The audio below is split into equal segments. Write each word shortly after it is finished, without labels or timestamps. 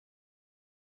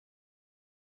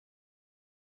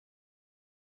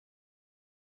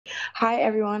Hi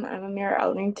everyone, I'm Amira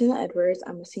Elrington-Edwards.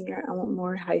 I'm a senior at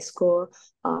Elmont High School.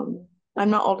 I'm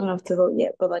not old enough to vote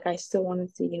yet, but like I still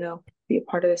wanted to, be a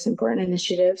part of this important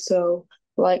initiative. So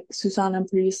like Susanna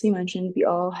previously mentioned, we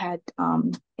all had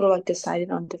or like decided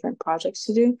on different projects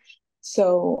to do.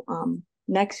 So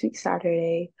next week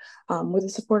Saturday, with the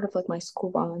support of like my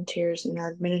school volunteers and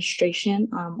our administration,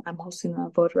 I'm hosting a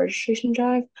voter registration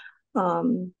drive.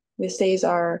 This day is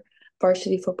our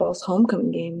varsity football's homecoming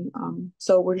game.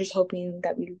 So we're just hoping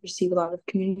that we receive a lot of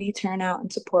community turnout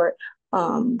and support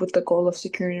with the goal of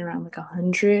securing around like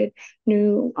 100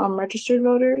 new registered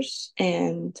voters.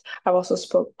 And I've also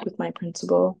spoke with my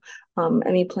principal,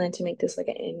 and we plan to make this like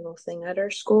an annual thing at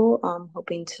our school,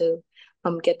 hoping to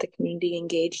get the community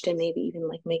engaged and maybe even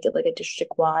like make it like a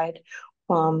district-wide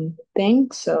thing.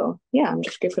 So yeah, I'm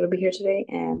just grateful to be here today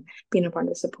and being a part of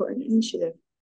this important initiative.